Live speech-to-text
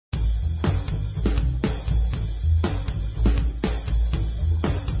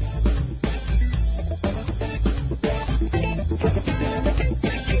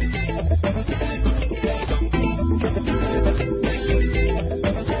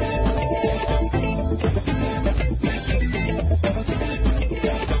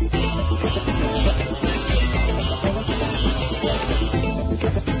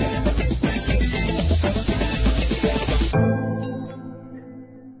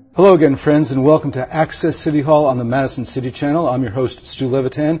Hello again, friends, and welcome to Access City Hall on the Madison City Channel. I'm your host, Stu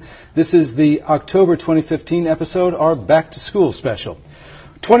Levitan. This is the October 2015 episode, our Back to School special.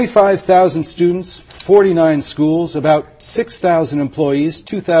 25,000 students, 49 schools, about 6,000 employees,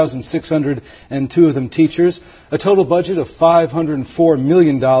 2,602 of them teachers, a total budget of $504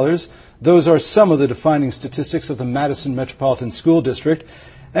 million. Those are some of the defining statistics of the Madison Metropolitan School District.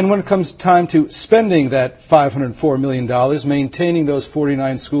 And when it comes time to spending that $504 million, maintaining those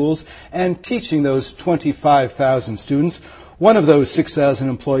 49 schools, and teaching those 25,000 students, one of those 6,000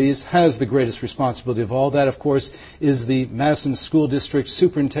 employees has the greatest responsibility of all. That, of course, is the Madison School District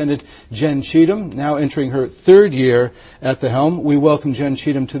Superintendent, Jen Cheatham, now entering her third year at the helm. We welcome Jen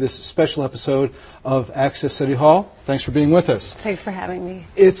Cheatham to this special episode of Access City Hall. Thanks for being with us. Thanks for having me.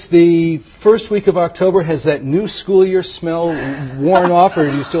 It's the first week of October. Has that new school year smell worn off, or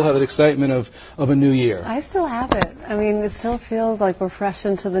do you still have that excitement of a new year? I still have it. I mean, it still feels like we're fresh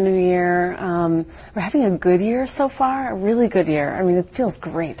into the new year. We're having a good year so far, a really good year. I mean, it feels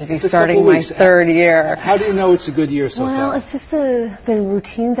great to be starting my third year. How do you know it's a good year so far? Well, it's just the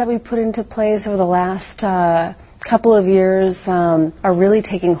routines that we put into place over the last couple of years are really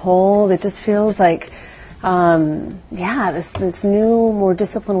taking hold. It just feels like this new, more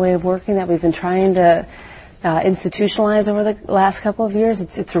disciplined way of working that we've been trying to institutionalize over the last couple of years,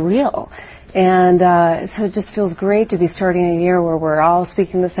 it's real. And so it just feels great to be starting a year where we're all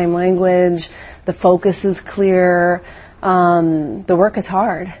speaking the same language, the focus is clear, the work is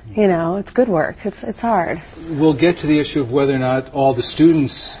hard. You know, it's good work. It's hard. We'll get to the issue of whether or not all the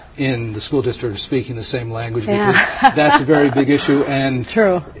students in the school district are speaking the same language, because that's a very big issue, and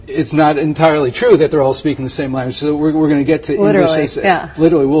true. It's not entirely true that they're all speaking the same language. So we're going to get to English.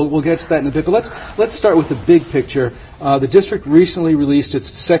 Literally, we'll get to that in a bit. But let's start with the big picture. The district recently released its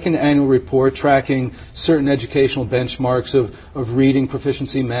second annual report tracking certain educational benchmarks of reading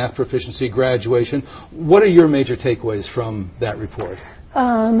proficiency, math proficiency, graduation. What are your major takeaways from that report?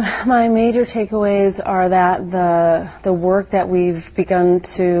 My major takeaways are that the work that we've begun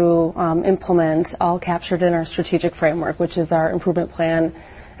to implement, all captured in our strategic framework, which is our improvement plan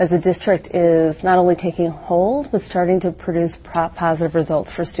as a district, is not only taking hold, but starting to produce positive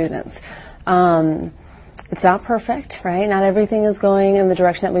results for students. It's not perfect, right? Not everything is going in the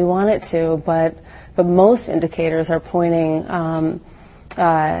direction that we want it to, but most indicators are pointing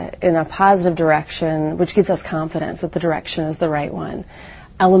in a positive direction, which gives us confidence that the direction is the right one.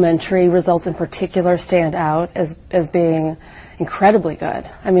 Elementary results in particular stand out as being incredibly good.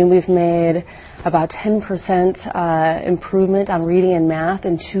 I mean, we've made about 10% improvement on reading and math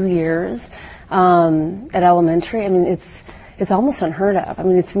in 2 years at elementary. I mean, it's almost unheard of. I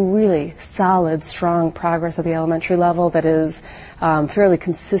mean, it's really solid, strong progress at the elementary level that is fairly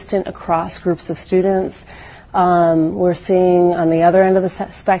consistent across groups of students. We're seeing on the other end of the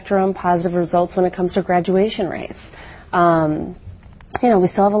spectrum positive results when it comes to graduation rates. We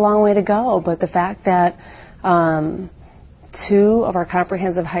still have a long way to go, but the fact that 2 of our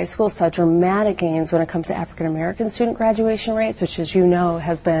comprehensive high schools saw dramatic gains when it comes to African American student graduation rates, which, as you know,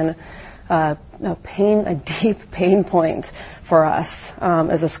 has been a deep pain point for us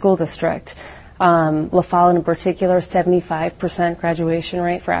as a school district. LaFollette in particular, 75% graduation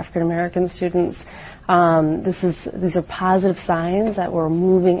rate for African American students. These are positive signs that we're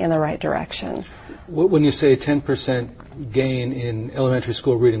moving in the right direction. When you say 10% gain in elementary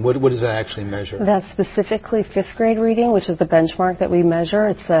school reading, what does that actually measure? That's specifically 5th grade reading, which is the benchmark that we measure.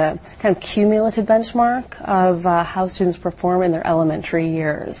 It's a kind of cumulative benchmark of how students perform in their elementary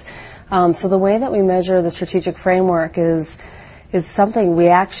years. So the way that we measure the strategic framework is something we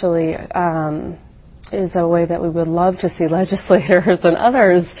actually is a way that we would love to see legislators and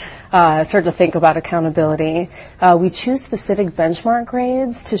others start to think about accountability. We choose specific benchmark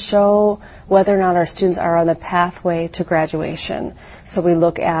grades to show whether or not our students are on the pathway to graduation. So we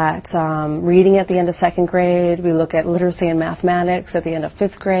look at reading at the end of 2nd grade. We look at literacy and mathematics at the end of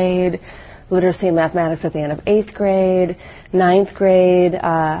 5th grade. Literacy and mathematics at the end of 8th grade. 9th grade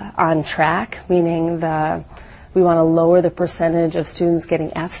on track, meaning we want to lower the percentage of students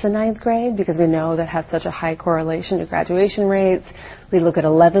getting Fs in 9th grade because we know that has such a high correlation to graduation rates. We look at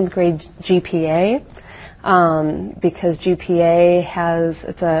 11th grade GPA because GPA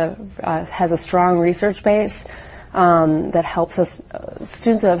has a strong research base that helps us.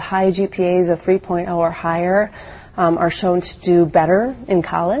 Students who have high GPAs of 3.0 or higher are shown to do better in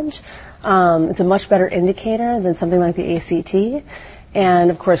college. It's a much better indicator than something like the ACT.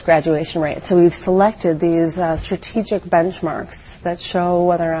 And, of course, graduation rate. So we've selected these strategic benchmarks that show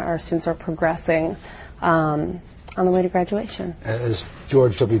whether or not our students are progressing on the way to graduation. As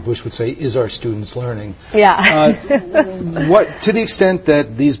George W. Bush would say, is our students learning? Yeah. To the extent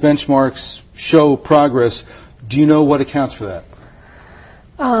that these benchmarks show progress, do you know what accounts for that?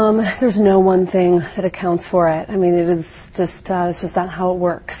 There's no one thing that accounts for it. I mean, it's just not how it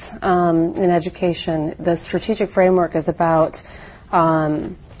works. In education, the strategic framework is about,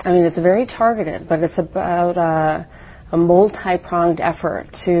 it's very targeted, but it's about a multi-pronged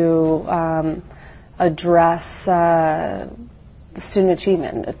effort to address student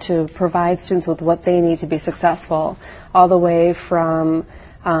achievement, to provide students with what they need to be successful, all the way from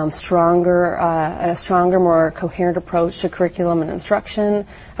a stronger, more coherent approach to curriculum and instruction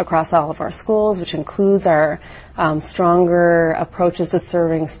across all of our schools, which includes our stronger approaches to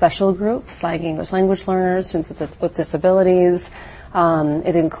serving special groups like English language learners, students with disabilities.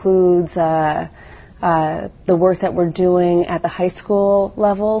 It includes the work that we're doing at the high school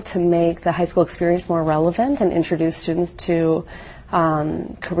level to make the high school experience more relevant and introduce students to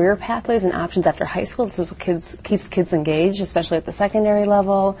career pathways and options after high school. This is what keeps kids engaged, especially at the secondary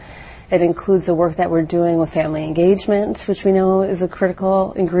level. It includes the work that we're doing with family engagement, which we know is a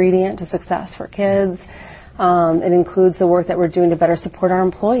critical ingredient to success for kids. It includes the work that we're doing to better support our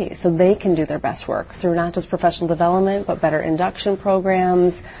employees so they can do their best work through not just professional development, but better induction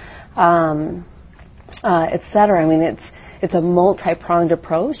programs, et cetera. I mean, it's a multi-pronged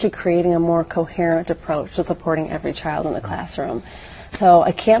approach to creating a more coherent approach to supporting every child in the classroom. So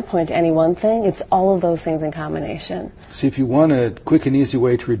I can't point to any one thing. It's all of those things in combination. See, if you want a quick and easy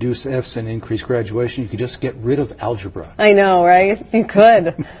way to reduce Fs and increase graduation, you could just get rid of algebra. I know, right? You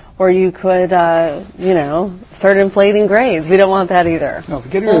could. Or you could, start inflating grades. We don't want that either. No,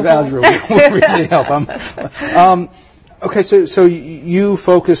 getting rid of algebra would really help. Okay, so you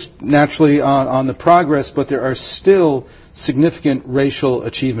focus naturally on the progress, but there are still significant racial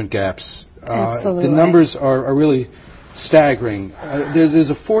achievement gaps. Absolutely. The numbers are really staggering. There's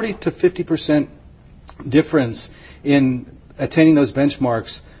a 40 to 50% difference in attaining those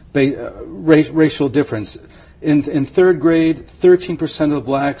benchmarks, racial difference. In third grade, 13% of the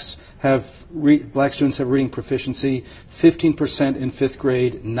black students have reading proficiency, 15% in fifth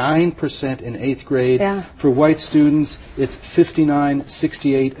grade, 9% in eighth grade. Yeah. For white students, it's 59,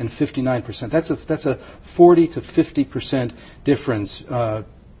 68, and 59%. That's a 40 to 50% difference.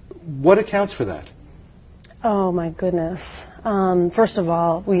 What accounts for that? Oh my goodness. First of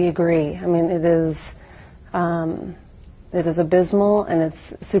all, we agree. I mean, it is abysmal and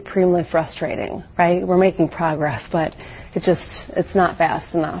it's supremely frustrating, right? We're making progress, but it's not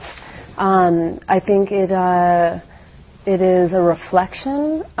fast enough. I think it is a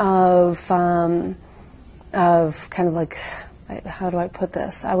reflection of kind of like, how do I put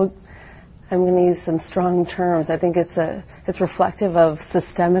this? I'm going to use some strong terms. I think it's reflective of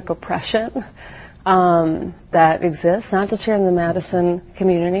systemic oppression that exists, not just here in the Madison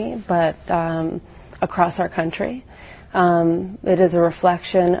community, but across our country. It is a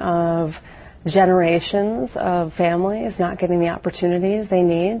reflection of generations of families not getting the opportunities they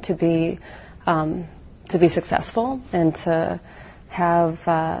need to be successful and to have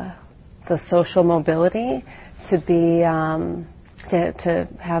the social mobility to be to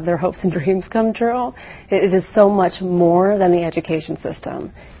have their hopes and dreams come true. It is so much more than the education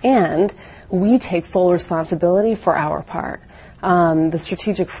system, and we take full responsibility for our part. The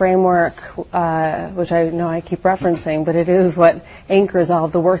strategic framework, which I know I keep referencing, but it is what anchors all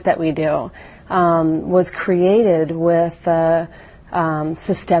of the work that we do, was created with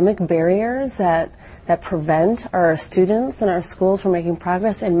systemic barriers that prevent our students and our schools from making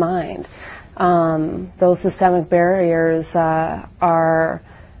progress in mind. Those systemic barriers are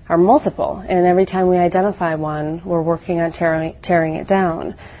multiple, and every time we identify one, we're working on tearing it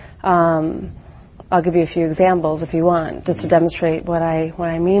down. I'll give you a few examples if you want, just to demonstrate what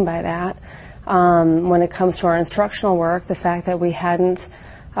I mean by that. When it comes to our instructional work, the fact that we hadn't,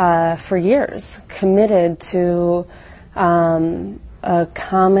 for years, committed to a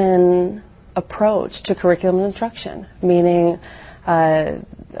common approach to curriculum and instruction, meaning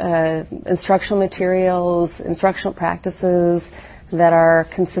instructional materials, instructional practices that are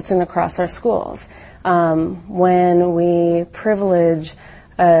consistent across our schools. When we privilege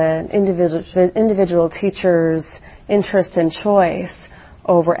individual teachers' interest and choice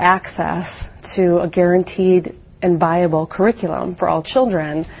over access to a guaranteed and viable curriculum for all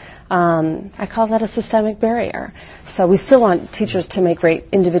children, I call that a systemic barrier. So we still want teachers to make great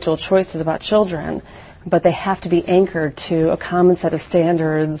individual choices about children, but they have to be anchored to a common set of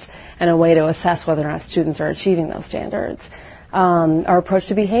standards and a way to assess whether or not students are achieving those standards. Our approach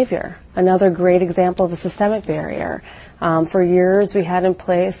to behavior, another great example of a systemic barrier. For years, we had in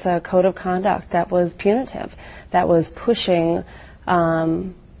place a code of conduct that was punitive, that was pushing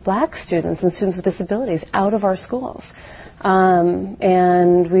black students and students with disabilities out of our schools.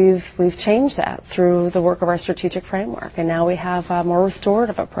 And we've changed that through the work of our strategic framework, and now we have a more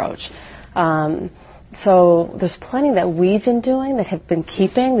restorative approach. So there's plenty that we've been doing that have been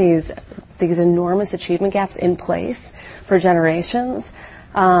keeping these enormous achievement gaps in place for generations,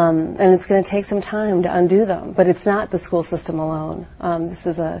 and it's going to take some time to undo them. But it's not the school system alone. This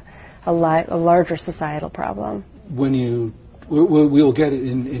is a larger societal problem. We'll get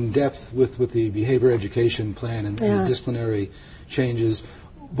in depth with the behavior education plan and the disciplinary changes.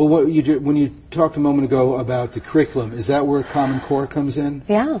 But when you talked a moment ago about the curriculum, is that where Common Core comes in?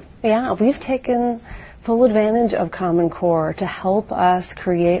 Yeah. We've taken full advantage of Common Core to help us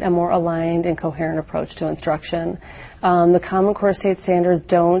create a more aligned and coherent approach to instruction. The Common Core state standards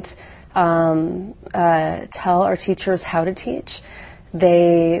don't tell our teachers how to teach.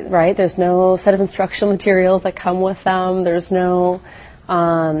 There's no set of instructional materials that come with them. There's no,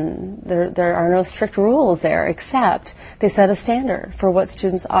 there are no strict rules there, except they set a standard for what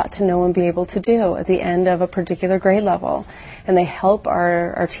students ought to know and be able to do at the end of a particular grade level. And they help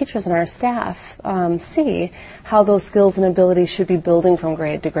our teachers and our staff see how those skills and abilities should be building from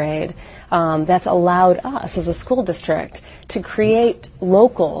grade to grade. That's allowed us as a school district to create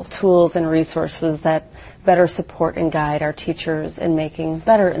local tools and resources that better support and guide our teachers in making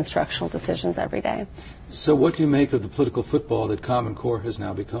better instructional decisions every day. So what do you make of the political football that Common Core has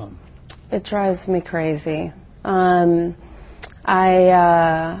now become? It drives me crazy. I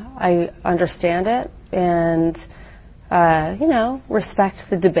understand it and, respect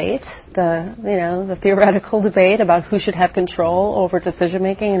the debate, the theoretical debate about who should have control over decision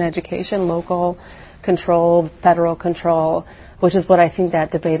making in education, local control, federal control, which is what I think that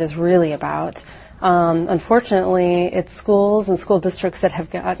debate is really about. Unfortunately, it's schools and school districts that have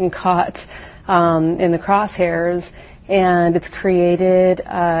gotten caught in the crosshairs, and it's created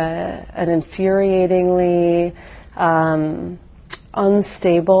an infuriatingly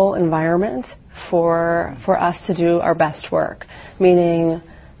unstable environment for us to do our best work, meaning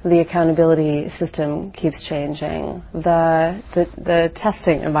the accountability system keeps changing, the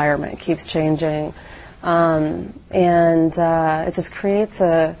testing environment keeps changing, and it just creates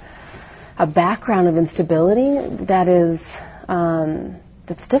a background of instability that is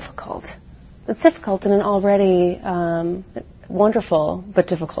that's difficult. It's difficult in an already wonderful but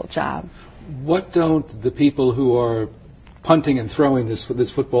difficult job. What don't the people who are punting and throwing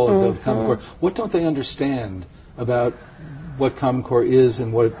this football of Common Core, what don't they understand about what Common Core is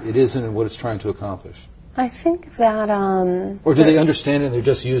and what it isn't and what it's trying to accomplish? I think that... or do they understand it and they're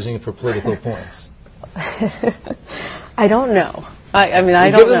just using it for political points? I don't know. I don't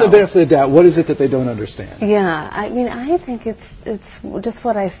know. Give them the benefit of the doubt. What is it that they don't understand? Yeah, I think it's just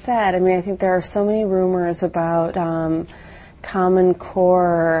what I said. I think there are so many rumors about Common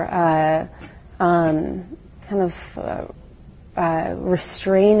Core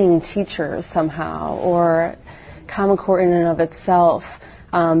restraining teachers somehow, or Common Core in and of itself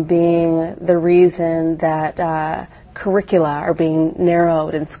being the reason that curricula are being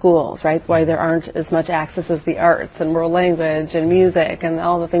narrowed in schools, right? Why there aren't as much access as the arts and world language and music and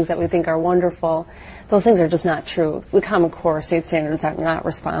all the things that we think are wonderful. Those things are just not true. The Common Core state standards are not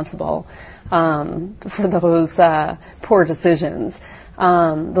responsible for those poor decisions.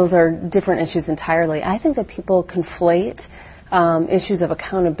 Those are different issues entirely. I think that people conflate issues of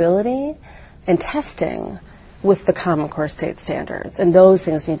accountability and testing with the Common Core state standards, and those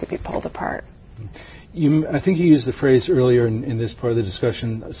things need to be pulled apart. I think you used the phrase earlier in this part of the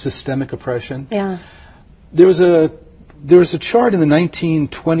discussion, systemic oppression. Yeah. There was a chart in the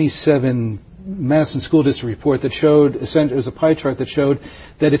 1927 Madison School District report that showed, it was a pie chart that showed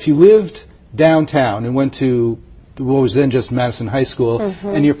that if you lived downtown and went to what was then just Madison High School,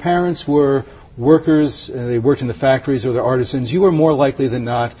 and your parents were workers, they worked in the factories or the artisans, you were more likely than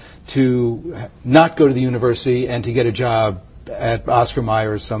not to not go to the university and to get a job at Oscar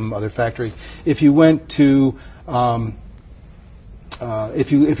Mayer or some other factory. If you went to,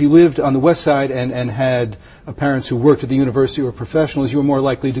 if you lived on the west side and had parents who worked at the university or professionals, you were more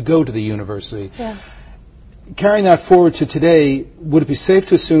likely to go to the university. Yeah. Carrying that forward to today, would it be safe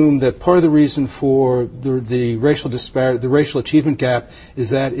to assume that part of the reason for the racial disparity, the racial achievement gap,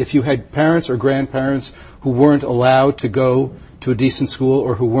 is that if you had parents or grandparents who weren't allowed to go to a decent school,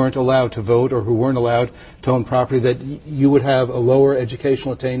 or who weren't allowed to vote, or who weren't allowed to own property, that you would have a lower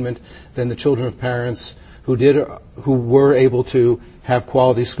educational attainment than the children of parents who were able to have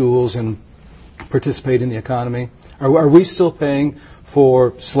quality schools and participate in the economy? Are we still paying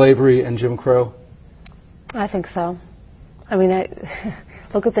for slavery and Jim Crow? I think so. I mean,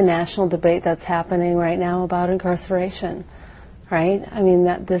 look at the national debate that's happening right now about incarceration, right? I mean,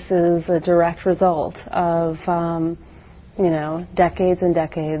 that this is a direct result of, decades and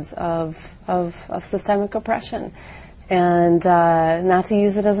decades of systemic oppression. And not to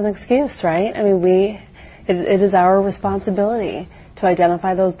use it as an excuse, right? I mean, it is our responsibility to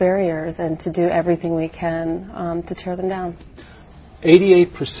identify those barriers and to do everything we can to tear them down.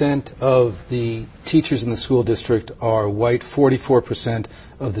 88% of the teachers in the school district are white, 44%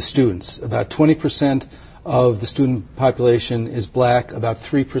 of the students. About 20% of the student population is black, about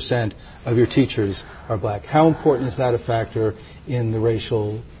 3% of your teachers are black. How important is that a factor in the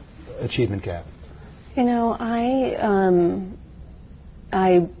racial achievement gap? You know,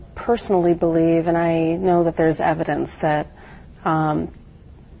 I personally believe, and I know that there's evidence that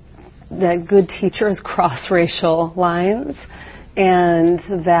that good teachers cross racial lines, and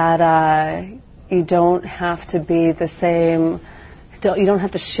that you don't have to be the same. You don't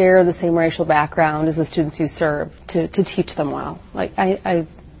have to share the same racial background as the students you serve to teach them well. Like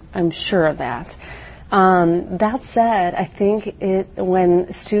I'm sure of that. That said, I think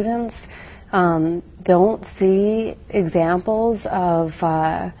when students don't see examples of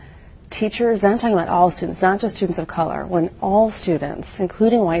teachers, and I'm talking about all students, not just students of color, when all students,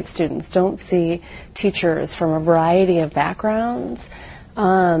 including white students, don't see teachers from a variety of backgrounds,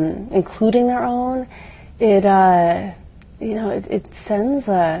 including their own, it sends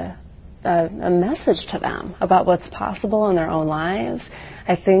a message to them about what's possible in their own lives.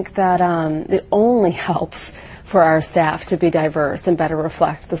 I think that it only helps for our staff to be diverse and better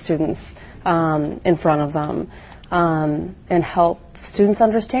reflect the students in front of them, and help students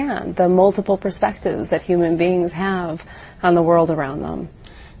understand the multiple perspectives that human beings have on the world around them.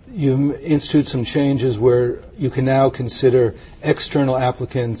 You institute some changes where you can now consider external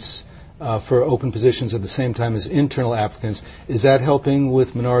applicants for open positions at the same time as internal applicants. Is that helping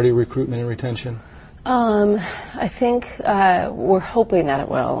with minority recruitment and retention? I think we're hoping that it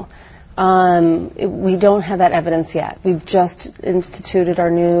will. We don't have that evidence yet. We've just instituted our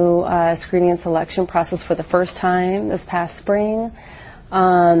new screening and selection process for the first time this past spring,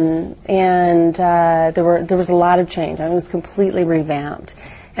 and there was a lot of change. It was completely revamped,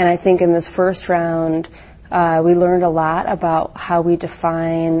 and I think in this first round we learned a lot about how we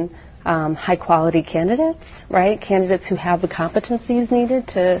define high quality candidates, right? Candidates who have the competencies needed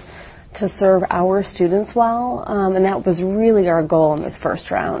to serve our students well, and that was really our goal in this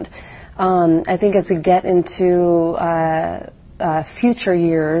first round. I think as we get into future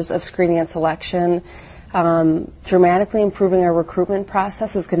years of screening and selection, dramatically improving our recruitment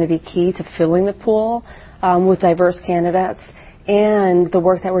process is going to be key to filling the pool with diverse candidates, and the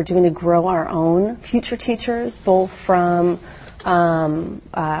work that we're doing to grow our own future teachers, both from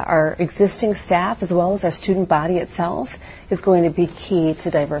our existing staff as well as our student body itself, is going to be key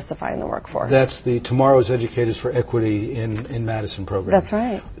to diversifying the workforce. That's the Tomorrow's Educators for Equity in Madison program. That's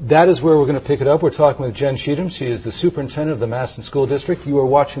right. That is where we're going to pick it up. We're talking with Jen Cheatham. She is the superintendent of the Madison School District. You are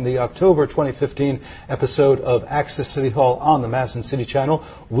watching the October 2015 episode of Access City Hall on the Madison City Channel.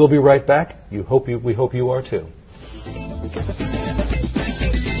 We'll be right back. We hope you are too.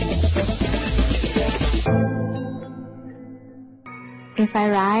 If I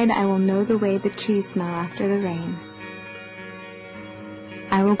ride, I will know the way the trees smell after the rain.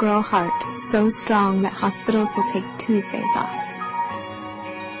 I will grow a heart so strong that hospitals will take Tuesdays off.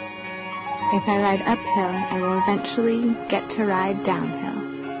 If I ride uphill, I will eventually get to ride downhill.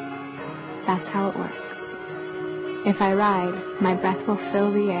 That's how it works. If I ride, my breath will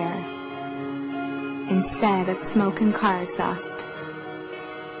fill the air instead of smoke and car exhaust.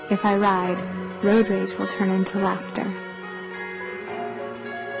 If I ride, road rage will turn into laughter.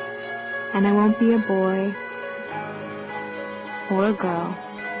 And I won't be a boy or a girl.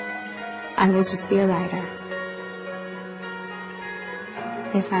 I will just be a rider.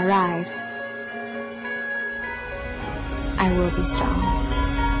 If I ride, I will be strong.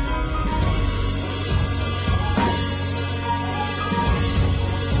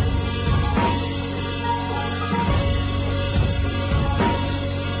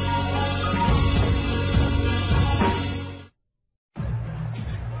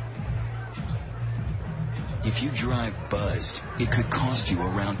 If you drive buzzed, it could cost you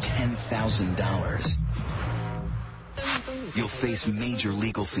around $10,000. You'll face major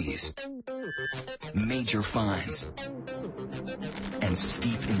legal fees, major fines, and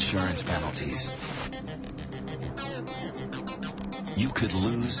steep insurance penalties. You could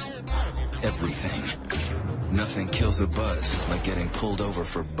lose everything. Nothing kills a buzz like getting pulled over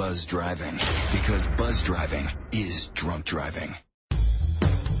for buzz driving, because buzz driving is drunk driving.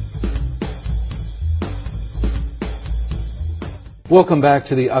 Welcome back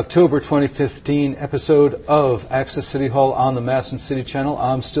to the October 2015 episode of Access City Hall on the Madison City Channel.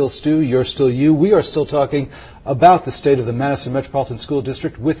 I'm still Stu, you're still you. We are still talking about the state of the Madison Metropolitan School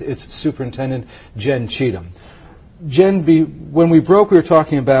District with its superintendent, Jen Cheatham. Jen, when we broke, we were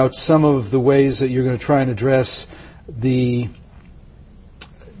talking about some of the ways that you're going to try and address the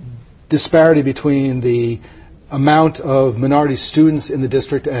disparity between the amount of minority students in the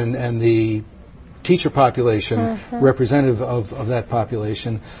district and the teacher population, representative of that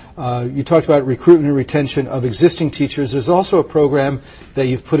population. You talked about recruitment and retention of existing teachers. There's also a program that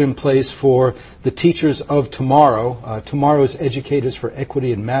you've put in place for the teachers of tomorrow, tomorrow's Educators for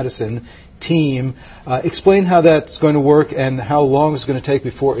Equity in Madison team. Explain how that's going to work and how long it's going to take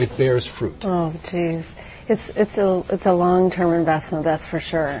before it bears fruit. Oh, geez. It's a long-term investment, that's for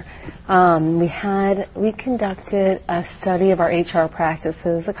sure. We conducted a study of our HR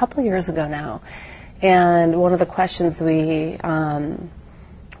practices a couple of years ago now, and one of the questions we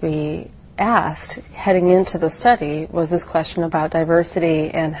asked heading into the study was this question about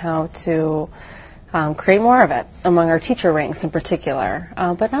diversity and how to create more of it among our teacher ranks in particular,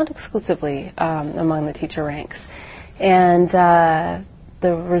 but not exclusively among the teacher ranks. And the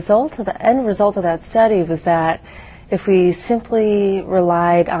end result of that study was that if we simply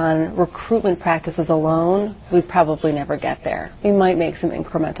relied on recruitment practices alone, we'd probably never get there. We might make some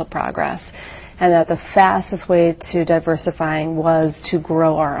incremental progress, and that the fastest way to diversifying was to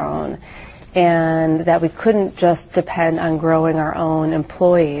grow our own, and that we couldn't just depend on growing our own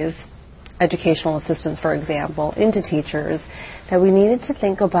employees, educational assistants, for example, into teachers, that we needed to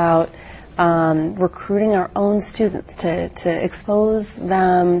think about recruiting our own students to expose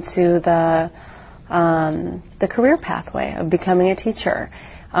them to the career pathway of becoming a teacher,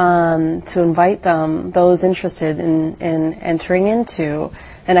 to invite them, those interested in entering into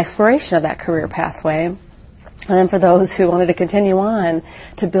an exploration of that career pathway, and then for those who wanted to continue on,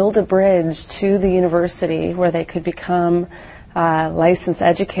 to build a bridge to the university where they could become licensed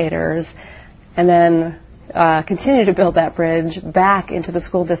educators, and then continue to build that bridge back into the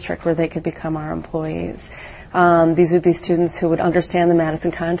school district where they could become our employees. These would be students who would understand the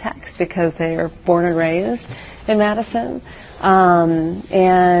Madison context because they are born and raised in Madison,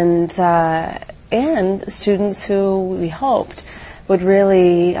 and students who we hoped would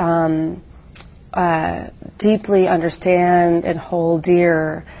really deeply understand and hold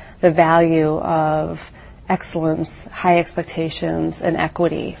dear the value of excellence, high expectations, and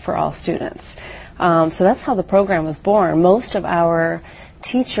equity for all students. So that's how the program was born. Most of our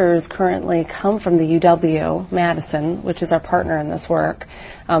teachers currently come from the UW-Madison, which is our partner in this work,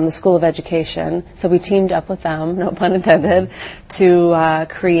 the School of Education. So we teamed up with them, no pun intended, to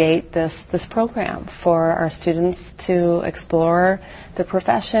create this program for our students to explore the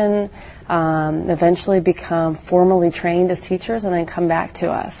profession, eventually become formally trained as teachers, and then come back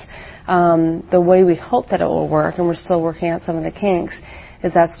to us. The way we hope that it will work, and we're still working out some of the kinks,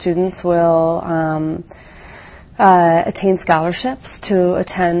 is that students will attain scholarships to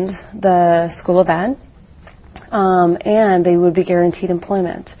attend the School of Ed, and they would be guaranteed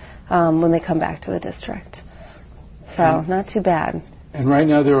employment when they come back to the district. So not too bad. And right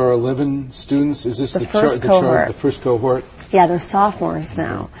now there are 11 students. Is this the first cohort? Yeah, they're sophomores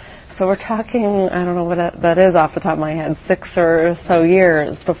now. So we're talking, I don't know what that is off the top of my head, 6 or so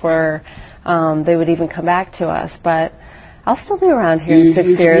years before they would even come back to us. But I'll still be around here in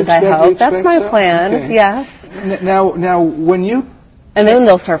 6 years, I hope. That's my plan, okay. Yes. Now, when you... And then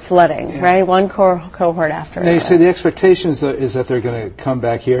they'll start flooding, right? One cohort after another. Now, you say the expectation is that they're going to come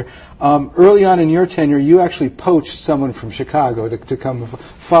back here. Early on in your tenure, you actually poached someone from Chicago to come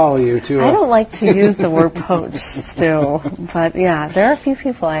follow you. I don't like to use the word poach, Stu, but yeah, there are a few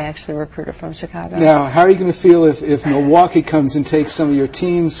people I actually recruited from Chicago. Now, how are you going to feel if Milwaukee comes and takes some of your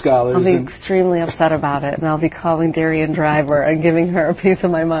team scholars? I'll be extremely upset about it, and I'll be calling Darian Driver and giving her a piece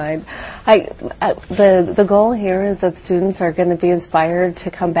of my mind. The goal here is that students are going to be inspired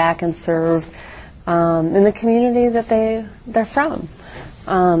to come back and serve in the community that they're from.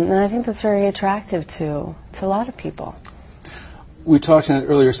 And I think that's very attractive to a lot of people. We talked in an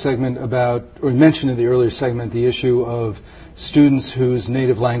earlier segment mentioned in the earlier segment the issue of students whose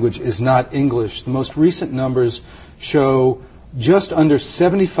native language is not English. The most recent numbers show just under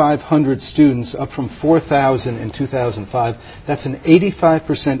 7,500 students, up from 4,000 in 2005. That's an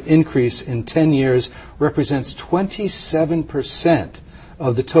 85% increase in 10 years, represents 27%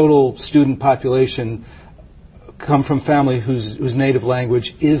 of the total student population come from family whose native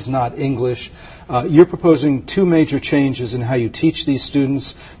language is not English. You're proposing two major changes in how you teach these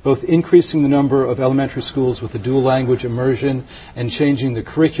students, both increasing the number of elementary schools with a dual language immersion and changing the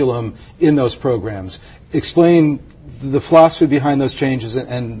curriculum in those programs. Explain the philosophy behind those changes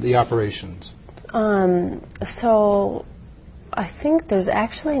and the operations. So I think there's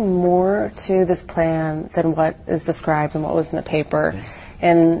actually more to this plan than what is described and what was in the paper.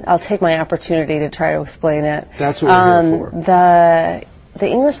 And I'll take my opportunity to try to explain it. That's what we're here for. The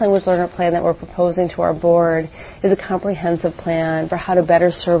English language learner plan that we're proposing to our board is a comprehensive plan for how to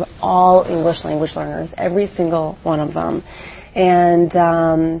better serve all English language learners, every single one of them. And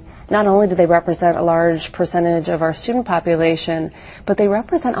not only do they represent a large percentage of our student population, but they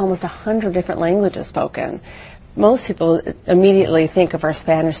represent almost 100 different languages spoken. Most people immediately think of our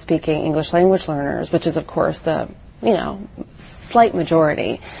Spanish-speaking English language learners, which is, of course, the, slight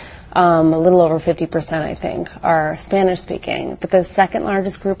majority. A little over 50%, I think, are Spanish-speaking. But the second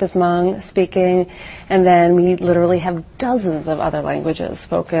largest group is Hmong-speaking, and then we literally have dozens of other languages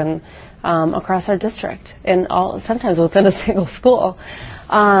spoken across our district, and sometimes within a single school.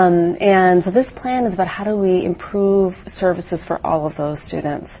 And so this plan is about how do we improve services for all of those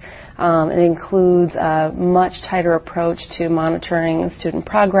students. It includes a much tighter approach to monitoring student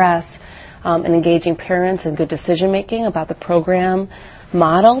progress and engaging parents in good decision-making about the program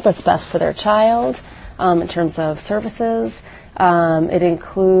model that's best for their child in terms of services. It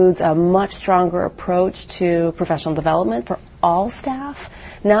includes a much stronger approach to professional development for all staff,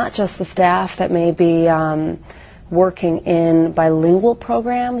 not just the staff that may be working in bilingual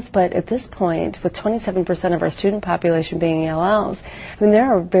programs, but at this point, with 27% of our student population being ELLs,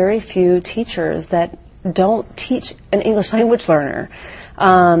 there are very few teachers that don't teach an English language learner.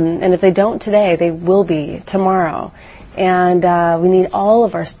 And if they don't today, they will be tomorrow. And we need all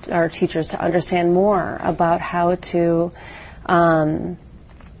of our teachers to understand more about how to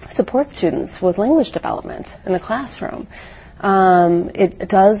support students with language development in the classroom.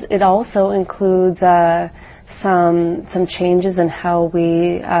 It also includes some changes in how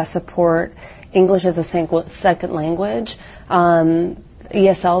we support English as a second language.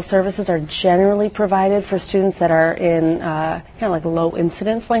 ESL services are generally provided for students that are in like low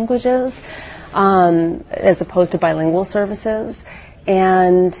incidence languages, as opposed to bilingual services.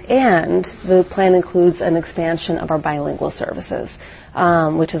 And the plan includes an expansion of our bilingual services,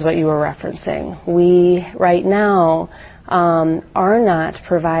 which is what you were referencing. We right now are not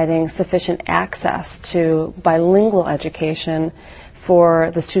providing sufficient access to bilingual education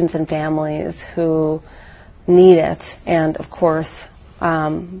for the students and families who need it and, of course,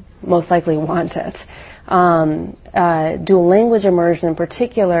 most likely want it. Dual language immersion in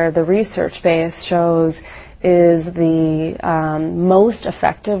particular, the research base shows, is the most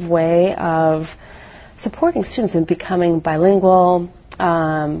effective way of supporting students in becoming bilingual,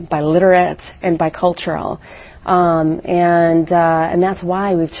 biliterate, and bicultural. And that's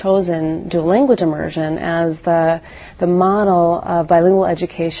why we've chosen dual language immersion as the model of bilingual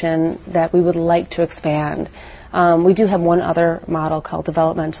education that we would like to expand. We do have one other model called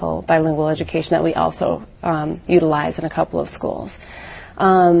developmental bilingual education that we also utilize in a couple of schools.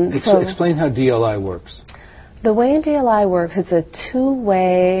 Explain how DLI works. The way DLI works, it's a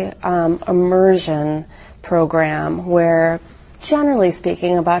two-way immersion program where, generally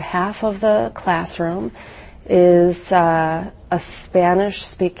speaking, about half of the classroom is a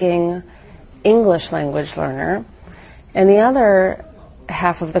Spanish-speaking English language learner, and the other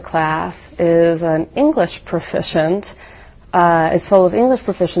half of the class is an English proficient, is full of English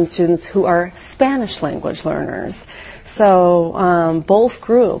proficient students who are Spanish language learners. So both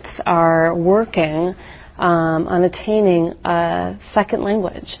groups are working on attaining a second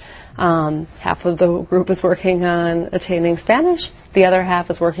language. Half of the group is working on attaining Spanish, the other half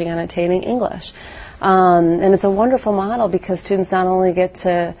is working on attaining English. And it's a wonderful model because students not only get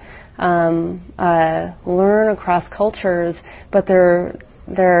to learn across cultures, but they're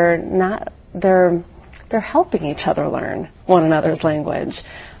helping each other learn one another's language.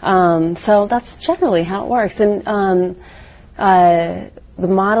 So that's generally how it works. And the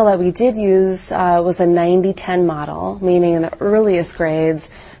model that we did use was a 90-10 model, meaning in the earliest grades,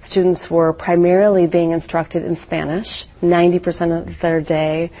 students were primarily being instructed in Spanish, 90% of their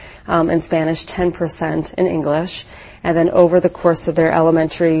day in Spanish, 10% in English. And then over the course of their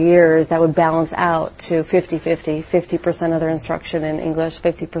elementary years, that would balance out to 50-50, 50% of their instruction in English,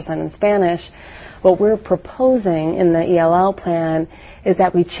 50% in Spanish. What we're proposing in the ELL plan is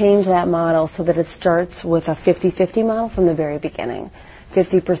that we change that model so that it starts with a 50-50 model from the very beginning.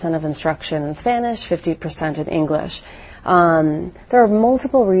 50% of instruction in Spanish, 50% in English. There are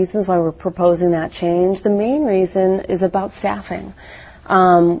multiple reasons why we're proposing that change. The main reason is about staffing.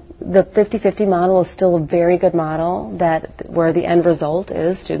 The 50-50 model is still a very good model where the end result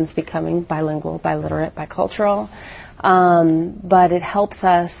is students becoming bilingual, biliterate, bicultural. But it helps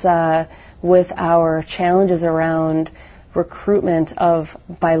us with our challenges around recruitment of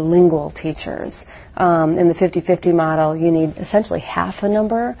bilingual teachers. In the 50-50 model, you need essentially half the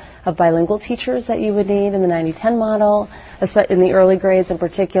number of bilingual teachers that you would need in the 90-10 model, in the early grades in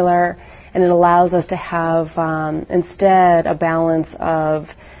particular, and it allows us to have instead a balance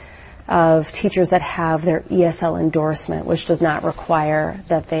of teachers that have their ESL endorsement, which does not require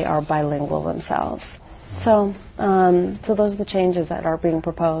that they are bilingual themselves. So those are the changes that are being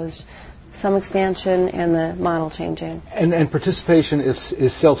proposed. Some expansion and the model changing. And participation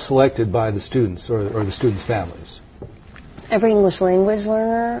is self-selected by the students or the students' families? Every English language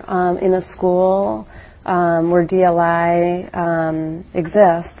learner in a school where DLI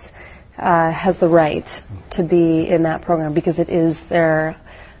exists has the right to be in that program because it is their,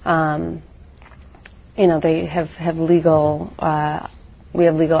 they have legal, we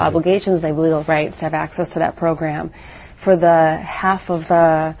have legal obligations, they have legal rights to have access to that program. For the half of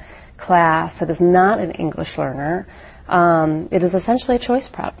the class that is not an English learner, it is essentially a choice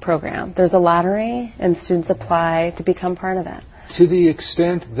program. There's a lottery, and students apply to become part of it. To the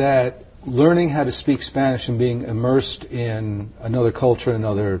extent that learning how to speak Spanish and being immersed in another culture,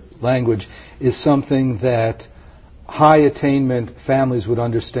 another language, is something that high attainment families would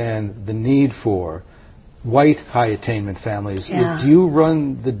understand the need for, white high attainment families, do you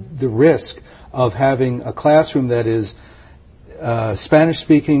run the risk of having a classroom that is Spanish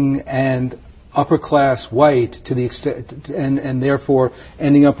speaking and upper class white to the extent, and therefore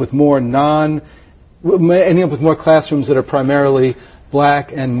ending up with more classrooms that are primarily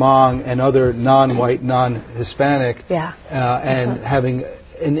black and Hmong and other non-white, non-Hispanic, and having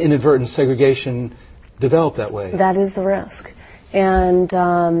an inadvertent segregation develop that way? That is the risk. And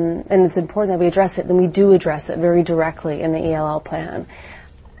it's important that we address it, and we do address it very directly in the ELL plan.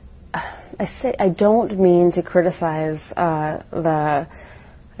 I don't mean to criticize the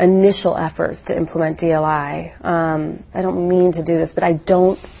initial efforts to implement DLI. I don't mean to do this, but I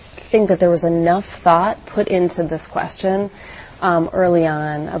don't think that there was enough thought put into this question early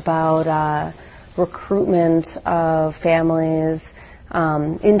on about recruitment of families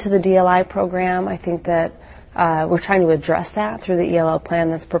into the DLI program. I think that we're trying to address that through the ELL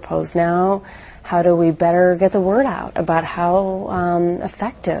plan that's proposed now. How do we better get the word out about how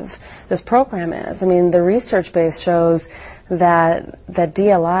effective this program is? I mean, the research base shows that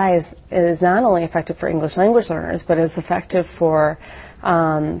DLI is not only effective for English language learners, but it's effective for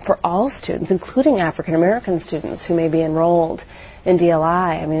all students, including African American students who may be enrolled in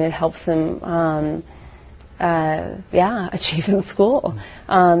DLI. I mean, it helps them achieve in school.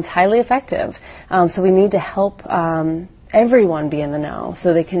 It's highly effective. So we need to help everyone be in the know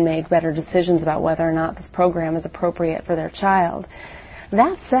so they can make better decisions about whether or not this program is appropriate for their child.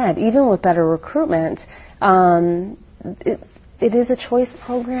 That said, even with better recruitment, it is a choice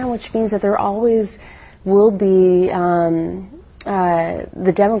program, which means that there always will be the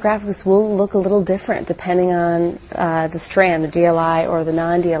demographics will look a little different depending on the strand, the DLI or the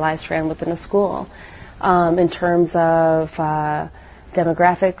non-DLI strand within a school, in terms of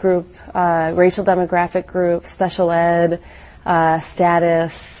demographic group, racial demographic group, special ed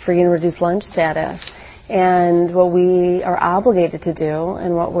status, free and reduced lunch status. And what we are obligated to do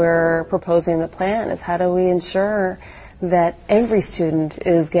and what we're proposing in the plan is how do we ensure that every student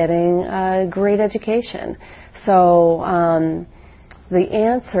is getting a great education. So the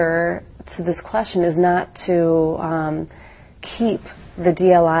answer to this question is not to keep the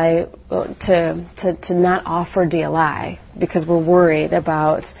DLI, to not offer DLI because we're worried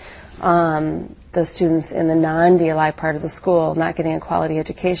about the students in the non-DLI part of the school not getting a quality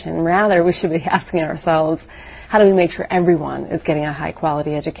education. Rather, we should be asking ourselves, how do we make sure everyone is getting a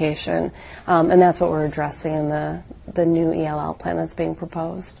high-quality education? And that's what we're addressing in the new ELL plan that's being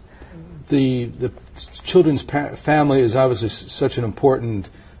proposed. The children's family is obviously such an important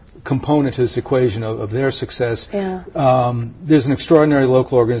component to this equation of their success. There's an extraordinary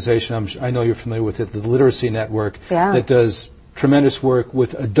local organization, I know you're familiar with it, the Literacy Network, that does tremendous work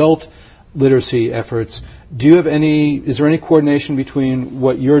with adult literacy efforts. Is there any coordination between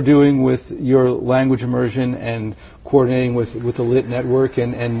what you're doing with your language immersion and coordinating with the Lit Network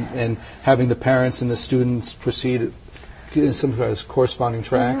and having the parents and the students proceed in some kind of corresponding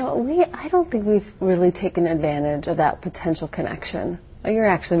track? I don't think we've really taken advantage of that potential connection. You're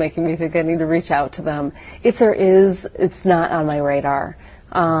actually making me think I need to reach out to them. If there is, it's not on my radar.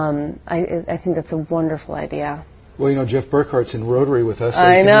 I think that's a wonderful idea. Well, you know, Jeff Burkhart's in Rotary with us. So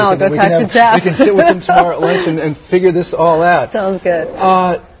I know. Go talk to Jeff. We can sit with him tomorrow at lunch and figure this all out. Sounds good.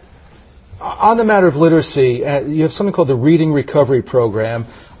 On the matter of literacy, you have something called the Reading Recovery Program,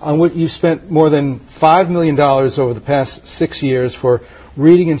 on which you spent more than $5 million over the past 6 years for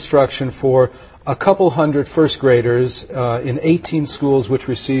reading instruction for a couple hundred first graders in 18 schools which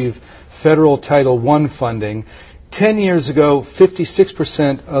receive federal Title I funding. 10 years ago,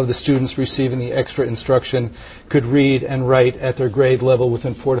 56% of the students receiving the extra instruction could read and write at their grade level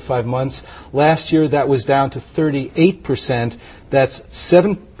within 4 to 5 months. Last year, that was down to 38%. That's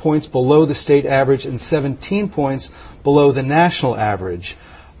 7 points below the state average and 17 points below the national average.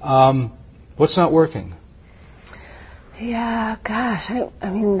 What's not working? Yeah, gosh, I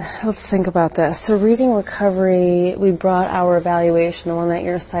mean, let's think about this. So reading recovery, we brought our evaluation, the one that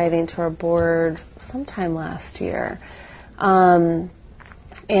you're citing, to our board sometime last year. And,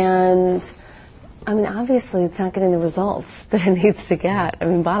 I mean, obviously it's not getting the results that it needs to get. I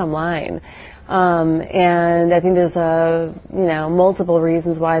mean, bottom line. And I think there's multiple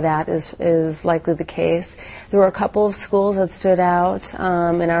reasons why that is likely the case. There were a couple of schools that stood out in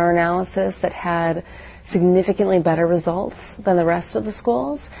our analysis that had significantly better results than the rest of the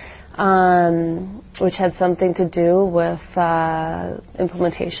schools, which had something to do with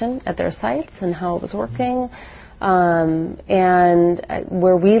implementation at their sites and how it was working. And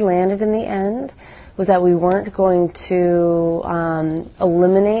where we landed in the end was that we weren't going to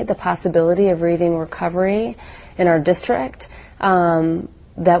eliminate the possibility of reading recovery in our district,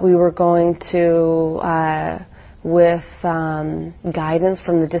 that we were going to, with guidance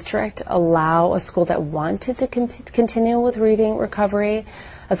from the district, allow a school that wanted to continue with reading recovery,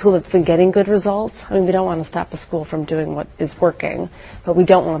 a school that's been getting good results. I mean, we don't want to stop a school from doing what is working, but we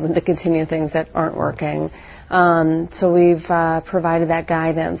don't want them to continue things that aren't working. So we've provided that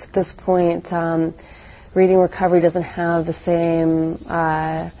guidance. At this point, reading recovery doesn't have the same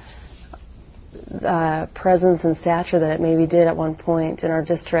presence and stature that it maybe did at one point in our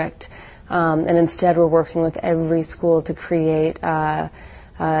district. And instead, we're working with every school to create a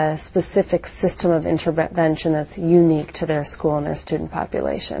specific system of intervention that's unique to their school and their student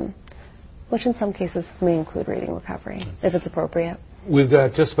population, which in some cases may include reading recovery, if it's appropriate. We've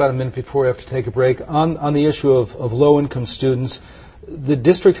got just about a minute before we have to take a break. On the issue of low-income students, the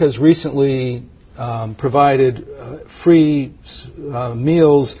district has recently provided free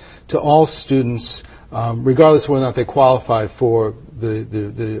meals to all students, regardless of whether or not they qualify for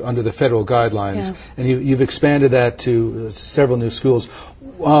the under the federal guidelines. Yeah. And you've expanded that to several new schools.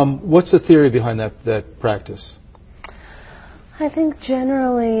 What's the theory behind that practice? I think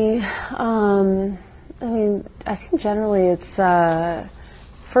generally, it's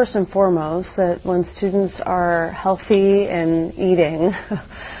first and foremost that when students are healthy and eating,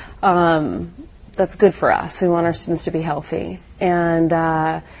 that's good for us. We want our students to be healthy. And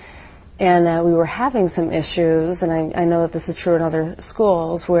we were having some issues, and I know that this is true in other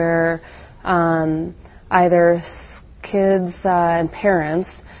schools, where either kids and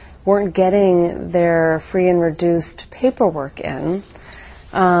parents weren't getting their free and reduced paperwork in,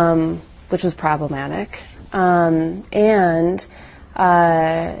 which was problematic. And in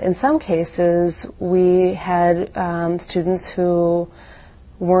some cases, we had students who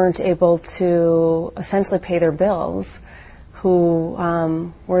weren't able to essentially pay their bills, who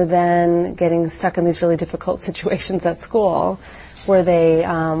were then getting stuck in these really difficult situations at school where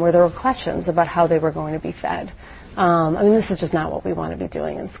there were questions about how they were going to be fed. I mean, this is just not what we want to be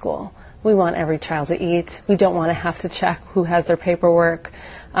doing in school. We want every child to eat. We don't want to have to check who has their paperwork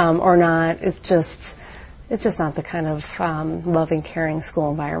or not. It's just not the kind of loving, caring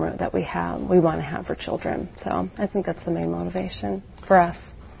school environment that we want to have for children. So I think that's the main motivation for us.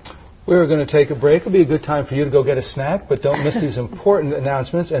 We're going to take a break. It'll be a good time for you to go get a snack, but don't miss these important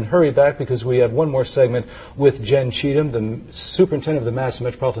announcements and hurry back because we have one more segment with Jen Cheatham, the Superintendent of the Madison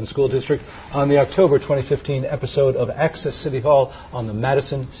Metropolitan School District, on the October 2015 episode of Access City Hall on the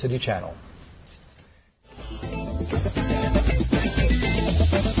Madison City Channel.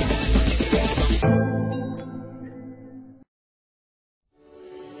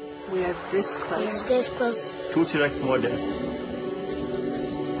 We are this close. We are this close. To direct models.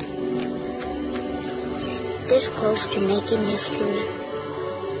 This close to making history.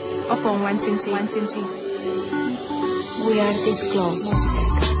 Upon wanting to. We are this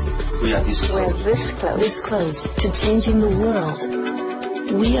close. We are this close. We are this close. This close to changing the world.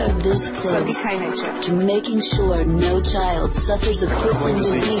 We are this close to making sure no child suffers a crippling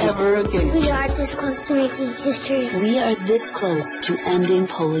disease ever again. We are this close to making history. We are this close to ending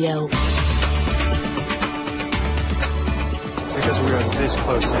polio. Because we are this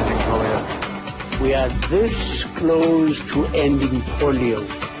close to ending polio. We are this close to ending polio.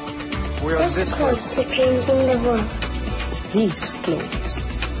 We are this close to changing the world. This close.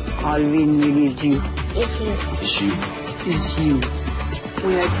 Alvin, we need you. It's you. It's you. It's you.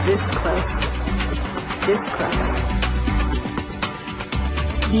 We are this close. This close.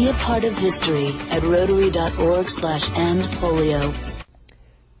 Be a part of history at rotary.org/endpolio.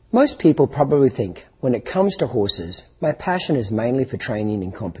 Most people probably think, when it comes to horses, my passion is mainly for training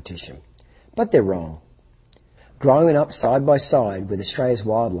and competition. But they're wrong. Growing up side by side with Australia's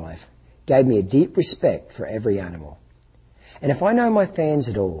wildlife gave me a deep respect for every animal. And if I know my fans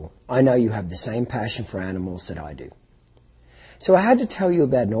at all, I know you have the same passion for animals that I do. So I had to tell you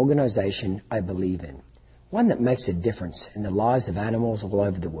about an organisation I believe in, one that makes a difference in the lives of animals all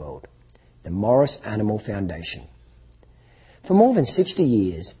over the world, the Morris Animal Foundation. For more than 60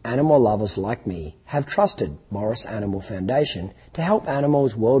 years, animal lovers like me have trusted Morris Animal Foundation to help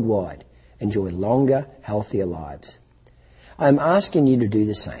animals worldwide enjoy longer, healthier lives. I am asking you to do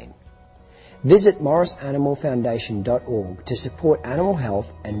the same. Visit morrisanimalfoundation.org to support animal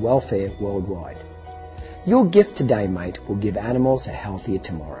health and welfare worldwide. Your gift today, mate, will give animals a healthier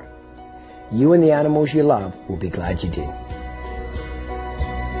tomorrow. You and the animals you love will be glad you did.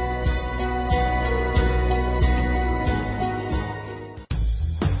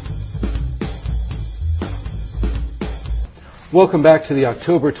 Welcome back to the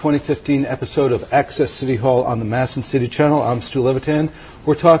October 2015 episode of Access City Hall on the Madison City Channel. I'm Stu Levitan.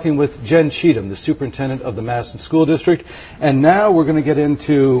 We're talking with Jen Cheatham, the Superintendent of the Madison School District. And now we're going to get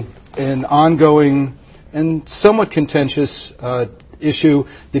into an ongoing and somewhat contentious issue,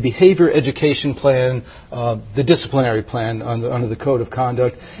 the behavior education plan, the disciplinary plan under the Code of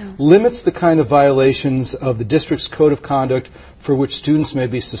Conduct, limits the kind of violations of the district's Code of Conduct for which students may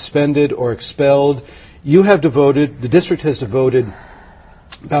be suspended or expelled. The district has devoted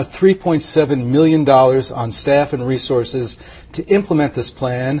about $3.7 million on staff and resources to implement this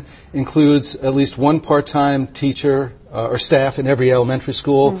plan. Includes at least one part-time teacher or staff in every elementary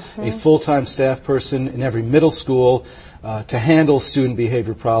school, a full-time staff person in every middle school to handle student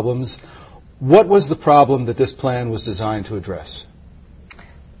behavior problems. What was the problem that this plan was designed to address?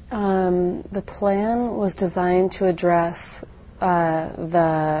 The plan was designed to address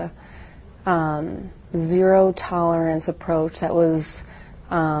the zero tolerance approach that was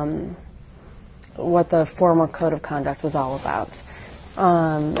what the former Code of Conduct was all about.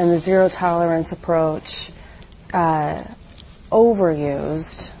 And the zero tolerance approach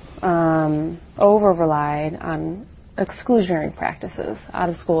overused, over-relied on exclusionary practices,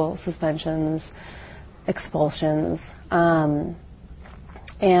 out-of-school suspensions, expulsions, and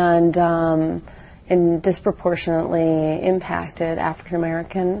disproportionately impacted African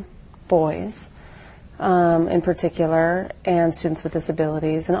American boys in particular, and students with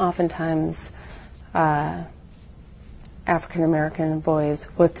disabilities, and oftentimes African American boys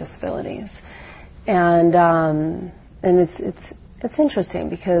with disabilities. And it's interesting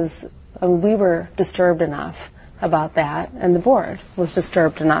because we were disturbed enough about that, and the board was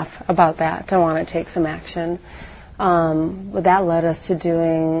disturbed enough about that to want to take some action. That led us to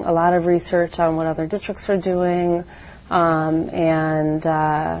doing a lot of research on what other districts are doing, and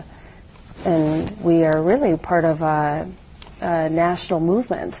we are really part of a national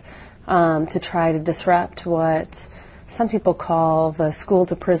movement to try to disrupt what some people call the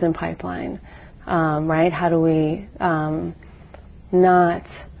school-to-prison pipeline, right? How do we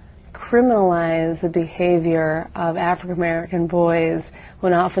not criminalize the behavior of African American boys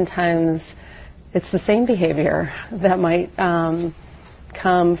when oftentimes it's the same behavior that might come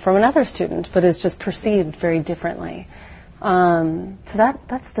from another student, but is just perceived very differently. So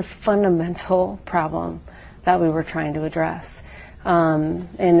that's the fundamental problem that we were trying to address. And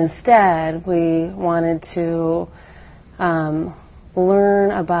instead, we wanted to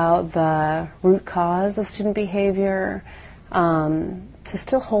learn about the root cause of student behavior, to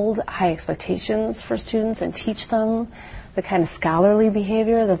still hold high expectations for students and teach them the kind of scholarly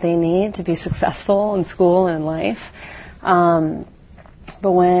behavior that they need to be successful in school and in life.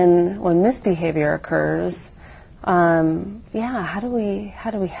 But when misbehavior occurs, how do we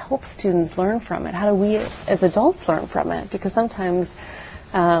help students learn from it? How do we as adults learn from it? Because sometimes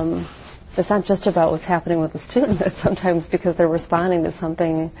it's not just about what's happening with the student. It's sometimes because they're responding to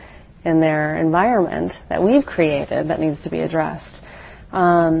something in their environment that we've created that needs to be addressed.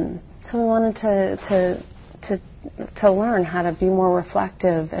 So we wanted to learn how to be more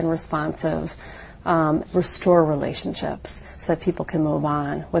reflective and responsive, restore relationships so that people can move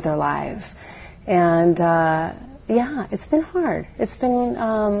on with their lives. And it's been hard. It's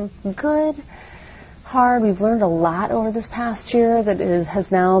been good, hard. We've learned a lot over this past year that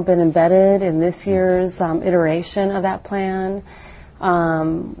has now been embedded in this year's iteration of that plan,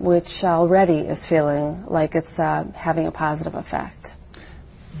 which already is feeling like it's having a positive effect.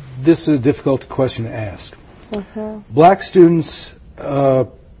 This is a difficult question to ask. Mm-hmm. Black students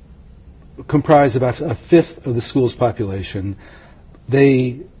comprise about a fifth of the school's population.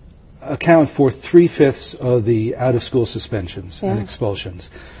 They account for 3/5 of the out-of-school suspensions and expulsions.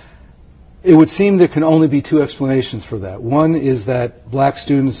 It would seem there can only be two explanations for that. One is that black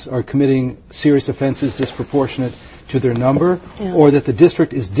students are committing serious offenses disproportionate to their number, or that the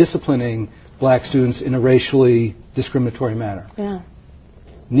district is disciplining black students in a racially discriminatory manner. Yeah.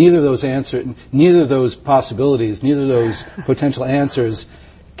 Neither of those possibilities, neither of those potential answers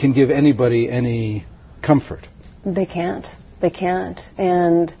can give anybody any comfort. They can't.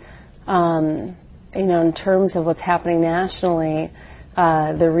 And, in terms of what's happening nationally,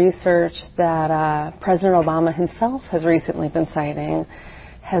 the research that President Obama himself has recently been citing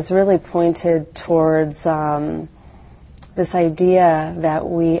has really pointed towards this idea that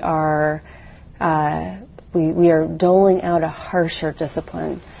we are doling out a harsher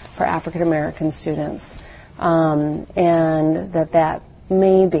discipline for African American students, and that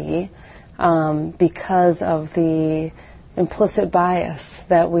may be because of the implicit bias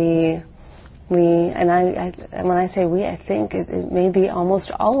that when I say we, I think it may be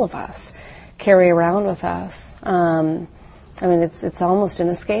almost all of us carry around with us. It's almost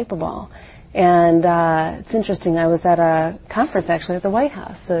inescapable. And it's interesting, I was at a conference actually at the White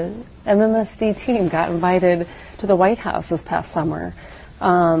House. The MMSD team got invited to the White House this past summer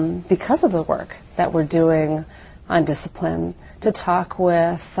because of the work that we're doing on discipline, to talk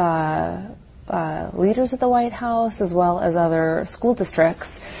with leaders at the White House as well as other school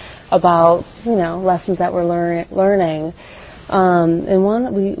districts about, lessons that we're learning.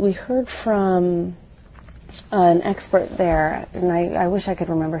 And we heard from an expert there, and I wish I could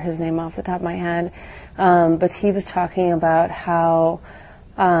remember his name off the top of my head, but he was talking about how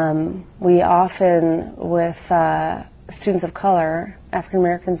we often, with students of color, African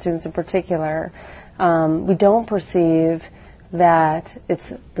American students in particular, we don't perceive that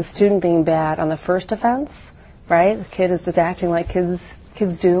it's the student being bad on the first offense, right? The kid is just acting like kids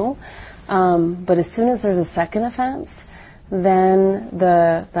do. But as soon as there's a second offense, then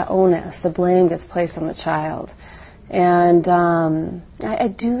the onus, the blame gets placed on the child. And I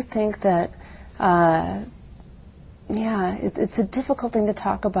do think that, it's a difficult thing to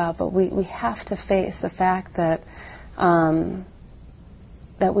talk about, but we have to face the fact that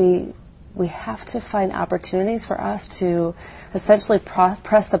we have to find opportunities for us to essentially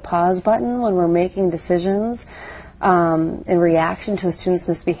press the pause button when we're making decisions in reaction to a student's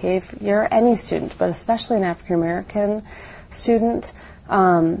misbehavior, any student, but especially an African American student,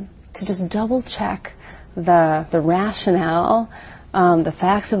 to just double check the rationale, the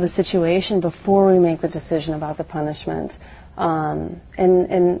facts of the situation before we make the decision about the punishment. And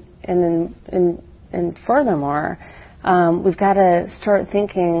furthermore, we've got to start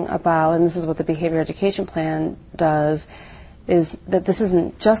thinking about, and this is what the behavior education plan does, is that this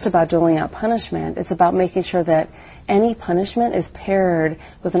isn't just about doling out punishment. It's about making sure that any punishment is paired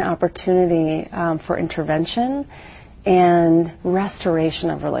with an opportunity for intervention and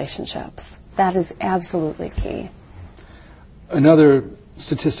restoration of relationships. That is absolutely key. Another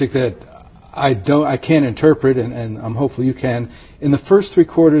statistic that I can't interpret, and I'm hopeful you can, in the first 3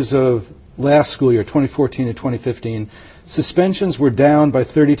 quarters of last school year, 2014 to 2015, suspensions were down by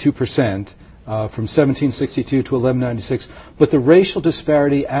 32%, from 1762 to 1196, but the racial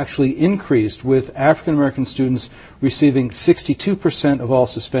disparity actually increased, with African American students receiving 62% of all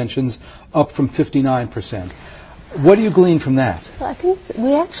suspensions, up from 59%. What do you glean from that? Well, I think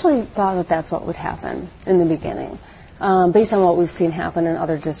we actually thought that that's what would happen in the beginning, based on what we've seen happen in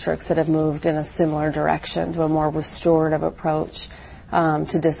other districts that have moved in a similar direction to a more restorative approach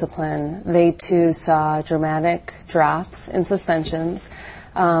to discipline. They too saw dramatic drops in suspensions.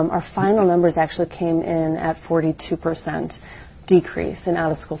 Our final numbers actually came in at 42% decrease in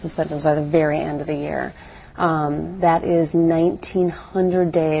out-of-school suspensions by the very end of the year. That is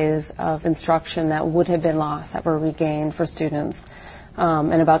 1,900 days of instruction that would have been lost, that were regained for students.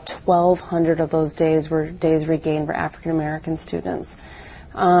 And about 1,200 of those days were days regained for African American students.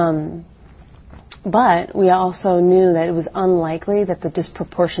 But we also knew that it was unlikely that the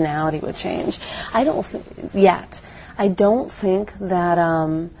disproportionality would change. I don't think that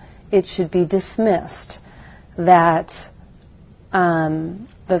it should be dismissed that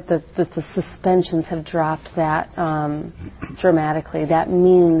the suspensions have dropped that dramatically. That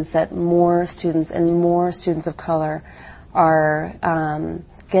means that more students and more students of color are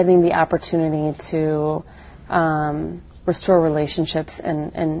getting the opportunity to restore relationships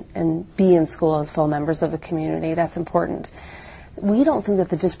and be in school as full members of the community. That's important. We don't think that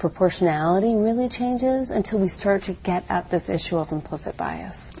the disproportionality really changes until we start to get at this issue of implicit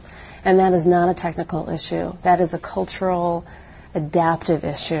bias. And that is not a technical issue. That is a cultural, adaptive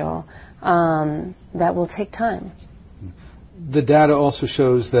issue that will take time. The data also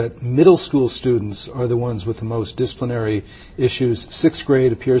shows that middle school students are the ones with the most disciplinary issues. 6th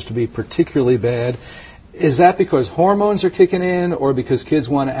grade appears to be particularly bad. Is that because hormones are kicking in, or because kids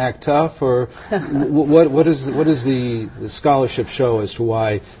want to act tough, or what does the scholarship show as to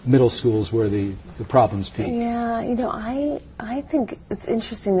why middle schools where the problems peak? Yeah, I think it's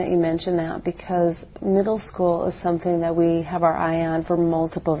interesting that you mention that, because middle school is something that we have our eye on for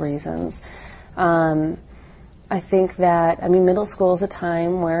multiple reasons. I think that, middle school is a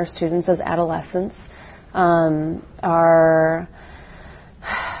time where students as adolescents are,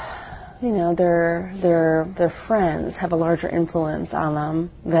 their friends have a larger influence on them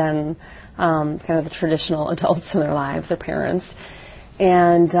than kind of the traditional adults in their lives, their parents.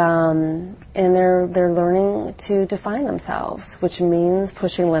 And they're learning to define themselves, which means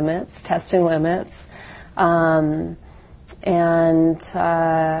pushing limits, testing limits, and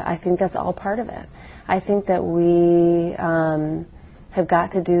I think that's all part of it. I think that we have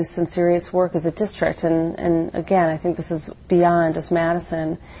got to do some serious work as a district, and again, I think this is beyond just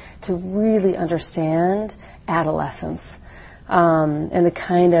Madison, to really understand adolescence and the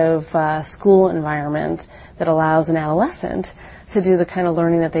kind of school environment that allows an adolescent to do the kind of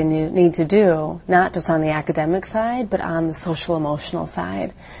learning that they need to do, not just on the academic side, but on the social-emotional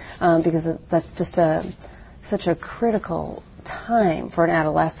side, because that's just such a critical time for an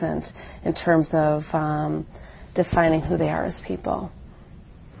adolescent in terms of defining who they are as people.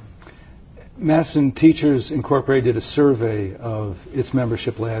 Madison Teachers Incorporated did a survey of its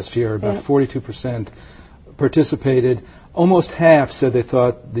membership last year. About 42% participated. Almost half said they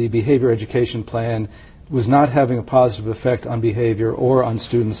thought the behavior education plan was not having a positive effect on behavior or on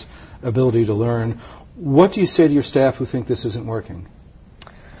students' ability to learn. What do you say to your staff who think this isn't working?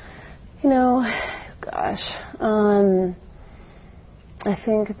 I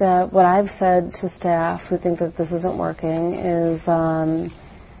think that what I've said to staff who think that this isn't working is,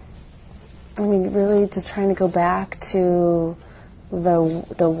 really just trying to go back to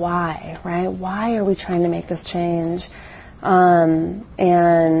the why, right? Why are we trying to make this change? And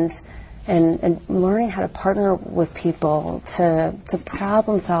learning how to partner with people to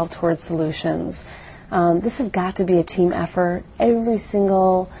problem solve towards solutions. This has got to be a team effort. Every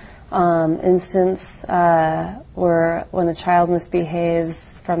single instance where when a child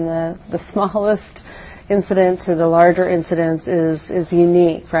misbehaves, from the smallest incident to the larger incidents, is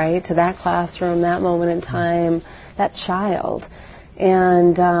unique, right, to that classroom, that moment in time, that child.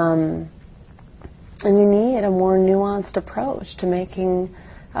 And we need a more nuanced approach to making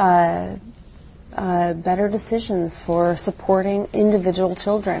better decisions for supporting individual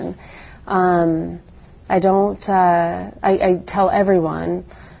children. I tell everyone,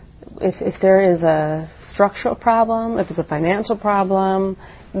 if there is a structural problem, if it's a financial problem,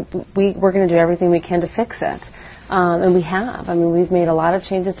 we're going to do everything we can to fix it. And we have. We've made a lot of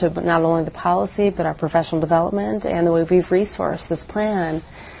changes to not only the policy, but our professional development and the way we've resourced this plan.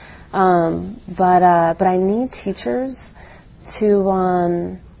 But I need teachers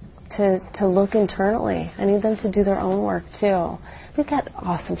to look internally. I need them to do their own work too. We've got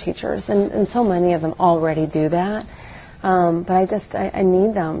awesome teachers, and so many of them already do that. But I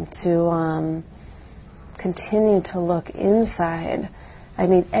need them to continue to look inside. I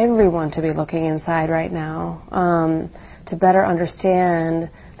need everyone to be looking inside right now to better understand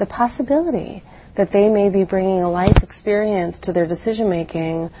the possibility that they may be bringing a life experience to their decision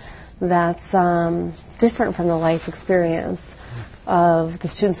making that's different from the life experience of the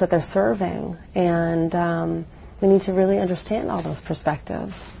students that they're serving. And we need to really understand all those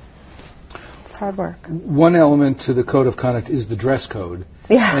perspectives. It's hard work. One element to the code of conduct is the dress code.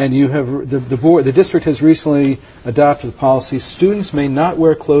 Yeah. And you have the district has recently adopted the policy: students may not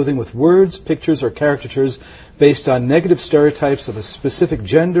wear clothing with words, pictures, or caricatures based on negative stereotypes of a specific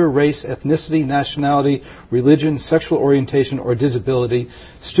gender, race, ethnicity, nationality, religion, sexual orientation, or disability.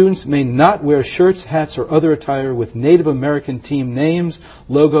 Students may not wear shirts, hats, or other attire with Native American team names,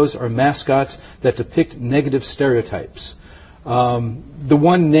 logos, or mascots that depict negative stereotypes. The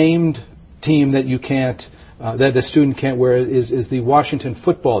one named team that you can't that the student can't wear is the Washington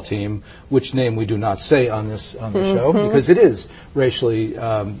football team, which name we do not say on the show because it is racially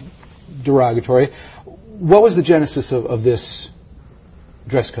derogatory. What was the genesis of this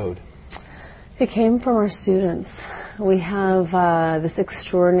dress code? It came from our students. We have this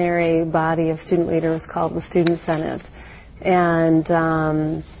extraordinary body of student leaders called the Student Senate. And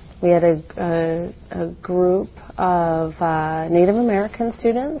we had a group of Native American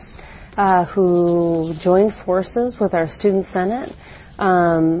students who joined forces with our Student Senate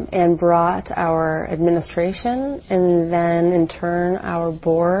and brought our administration and then, in turn, our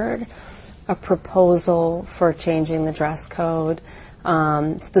board a proposal for changing the dress code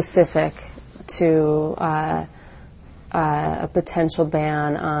specific to a potential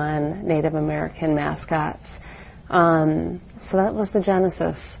ban on Native American mascots. So that was the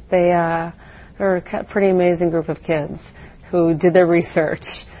genesis. They were a pretty amazing group of kids who did their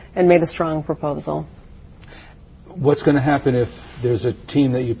research and made a strong proposal. What's going to happen if there's a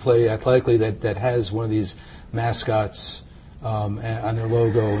team that you play athletically that has one of these mascots on their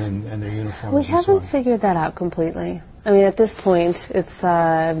logo and their uniforms? We haven't figured that out completely. I mean, at this point, it's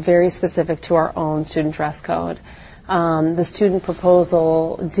very specific to our own student dress code. The student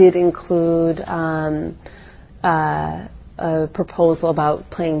proposal did include a proposal about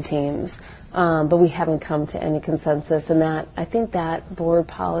playing teams, but we haven't come to any consensus, and I think that board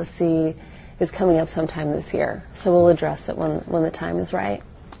policy is coming up sometime this year, so we'll address it when the time is right.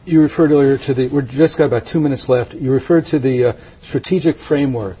 You referred earlier to we've just got about 2 minutes left. You referred to the strategic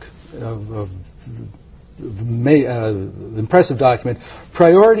framework of impressive document.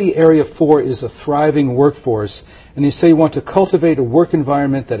 Priority Area 4 is a thriving workforce, and you say you want to cultivate a work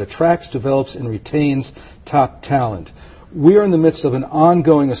environment that attracts, develops, and retains top talent. We are in the midst of an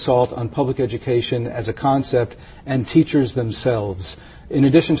ongoing assault on public education as a concept and teachers themselves. In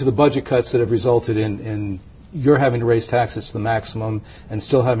addition to the budget cuts that have resulted in you're having to raise taxes to the maximum and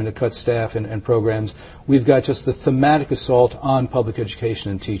still having to cut staff and programs, we've got just the thematic assault on public education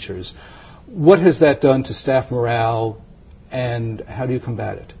and teachers. What has that done to staff morale, and how do you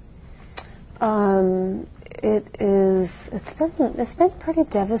combat it? It's been pretty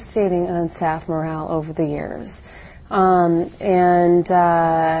devastating on staff morale over the years. But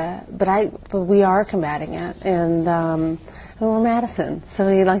we are combating it, and we're Madison, so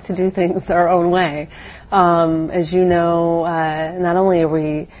we like to do things our own way. As you know, not only are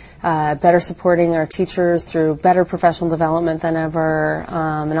we better supporting our teachers through better professional development than ever,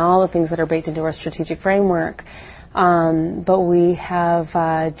 and all the things that are baked into our strategic framework, but we have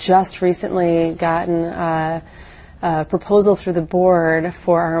just recently gotten a proposal through the board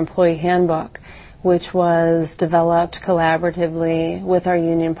for our employee handbook, which was developed collaboratively with our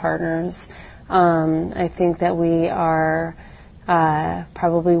union partners. I think that we are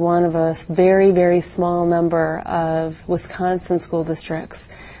probably one of a very, very small number of Wisconsin school districts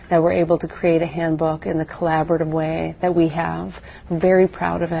that were able to create a handbook in the collaborative way that we have. We're very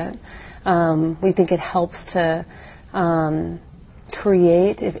proud of it. We think it helps to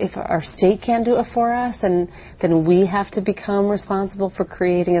create, if our state can't do it for us, then we have to become responsible for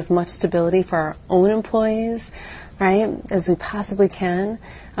creating as much stability for our own employees, right, as we possibly can.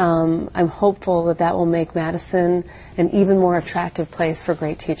 I'm hopeful that will make Madison an even more attractive place for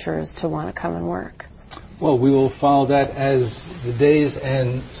great teachers to want to come and work. Well, we will follow that as the days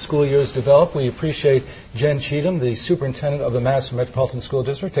and school years develop. We appreciate Jen Cheatham, the Superintendent of the Madison Metropolitan School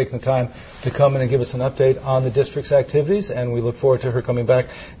District, taking the time to come in and give us an update on the district's activities, and we look forward to her coming back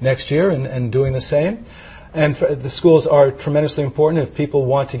next year and doing the same. And the schools are tremendously important. If people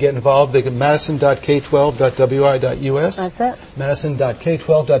want to get involved, they can madison.k12.wi.us. That's it.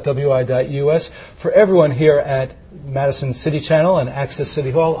 Madison.k12.wi.us. For everyone here at Madison City Channel and Access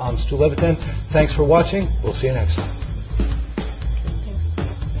City Hall, I'm Stu Levitan. Thanks for watching. We'll see you next time.